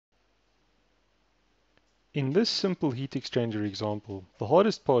In this simple heat exchanger example, the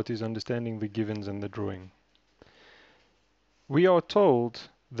hardest part is understanding the givens and the drawing. We are told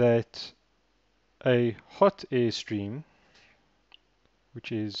that a hot air stream,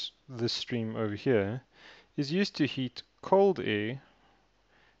 which is this stream over here, is used to heat cold air,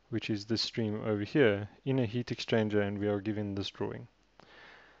 which is this stream over here, in a heat exchanger, and we are given this drawing.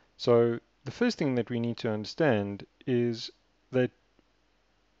 So the first thing that we need to understand is that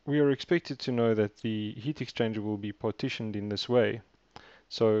we are expected to know that the heat exchanger will be partitioned in this way,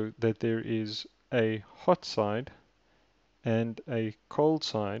 so that there is a hot side and a cold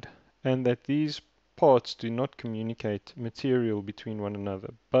side, and that these parts do not communicate material between one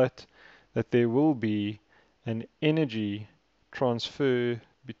another, but that there will be an energy transfer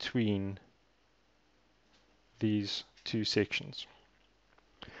between these two sections.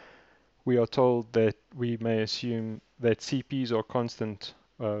 We are told that we may assume that CPs are constant,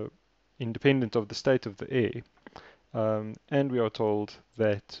 independent of the state of the air, and we are told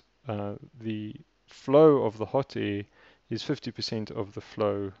that the flow of the hot air is 50% of the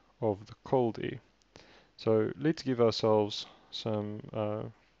flow of the cold air. So let's give ourselves some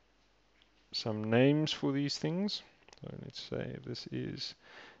names for these things. So let's say this is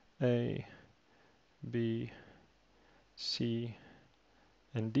A, B, C,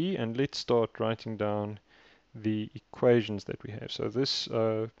 and D, and let's start writing down the equations that we have. So this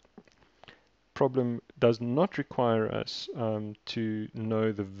problem does not require us to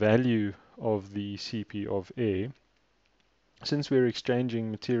know the value of the Cp of air. Since we're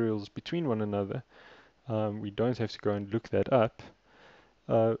exchanging materials between one another, we don't have to go and look that up.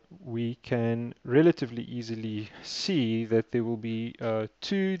 We can relatively easily see that there will be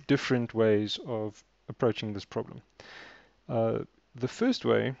two different ways of approaching this problem. The first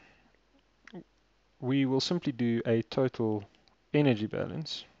way, we will simply do a total energy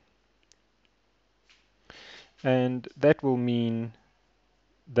balance, and that will mean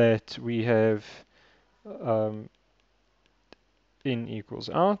that we have in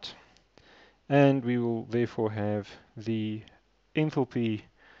equals out, and we will therefore have the enthalpy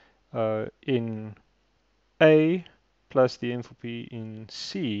in A plus the enthalpy in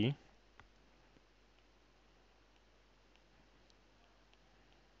C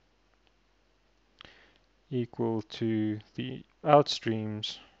equal to the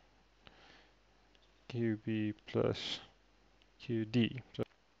outstreams QB plus QD. So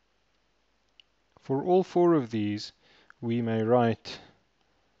for all four of these, we may write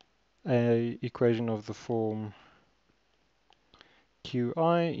a equation of the form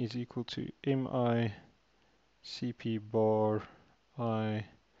Qi is equal to Mi Cp bar I,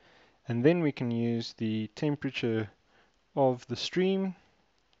 and then we can use the temperature of the stream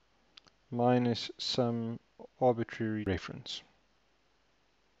minus some arbitrary reference.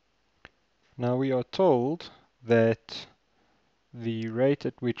 Now we are told that the rate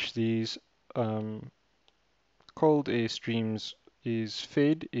at which these cold air streams is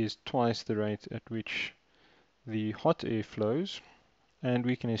fed is twice the rate at which the hot air flows, and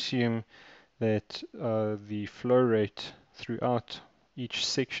we can assume that the flow rate throughout each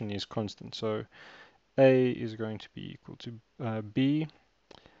section is constant. So A is going to be equal to B,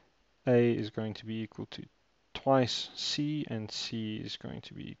 A is going to be equal to twice C, and C is going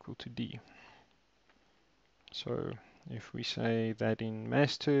to be equal to D. So if we say that in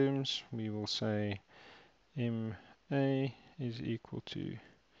mass terms, we will say MA is equal to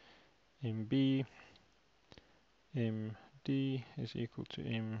MB, MD is equal to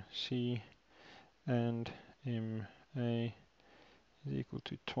MC, and MA is equal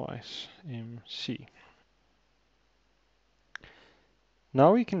to twice MC.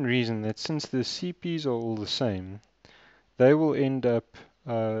 Now we can reason that since the CPs are all the same, they will end up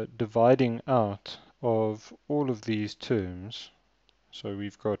dividing out of all of these terms. So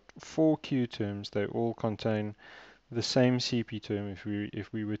we've got 4 Q terms, they all contain the same CP term.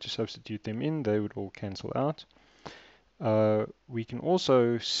 If we were to substitute them in, they would all cancel out. We can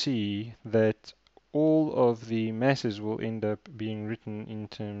also see that all of the masses will end up being written in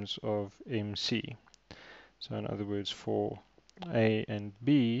terms of MC. So in other words, for A and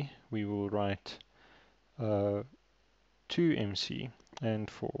B, we will write 2MC, and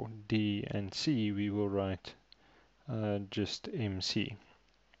for D and C, we will write just MC.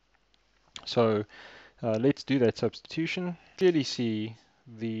 So let's do that substitution. Clearly see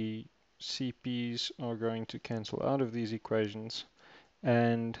the CPs are going to cancel out of these equations,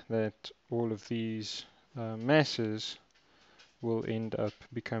 and that all of these masses will end up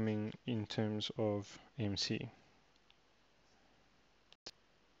becoming in terms of MC.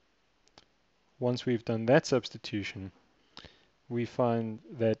 Once we've done that substitution, we find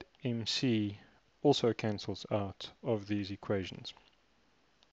that MC also cancels out of these equations.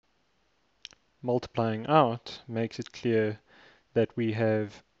 Multiplying out makes it clear that we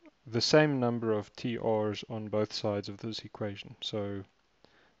have the same number of TRs on both sides of this equation. So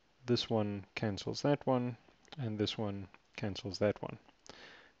this one cancels that one, and this one cancels that one.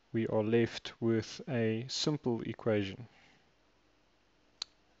 We are left with a simple equation.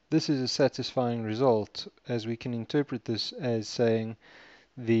 This is a satisfying result, as we can interpret this as saying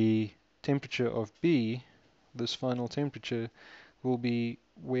the temperature of B, this final temperature, will be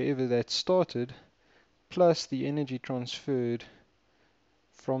wherever that started, plus the energy transferred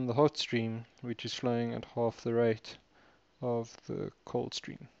from the hot stream, which is flowing at half the rate of the cold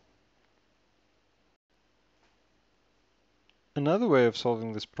stream. Another way of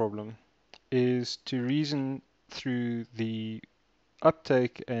solving this problem is to reason through the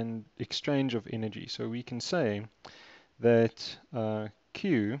uptake and exchange of energy. So we can say that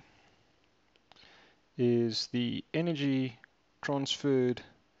Q is the energy transferred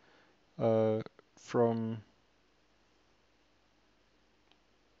from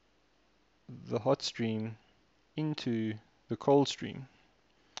the hot stream into the cold stream.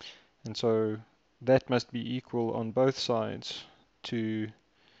 And so that must be equal on both sides to,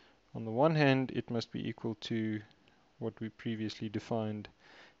 on the one hand, it must be equal to what we previously defined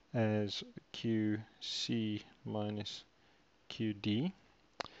as QC minus QD,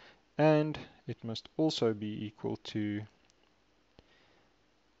 and it must also be equal to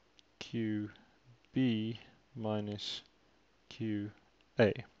QB minus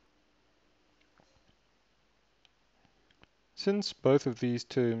QA. Since both of these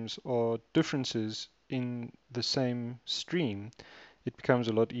terms are differences in the same stream, it becomes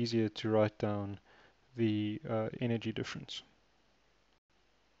a lot easier to write down the energy difference.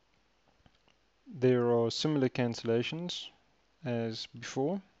 There are similar cancellations as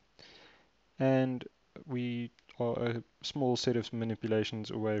before, and we are a small set of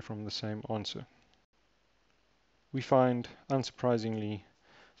manipulations away from the same answer. We find, unsurprisingly,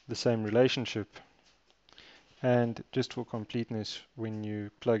 the same relationship, and just for completeness, when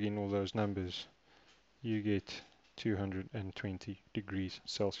you plug in all those numbers, you get 220 degrees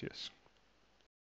Celsius.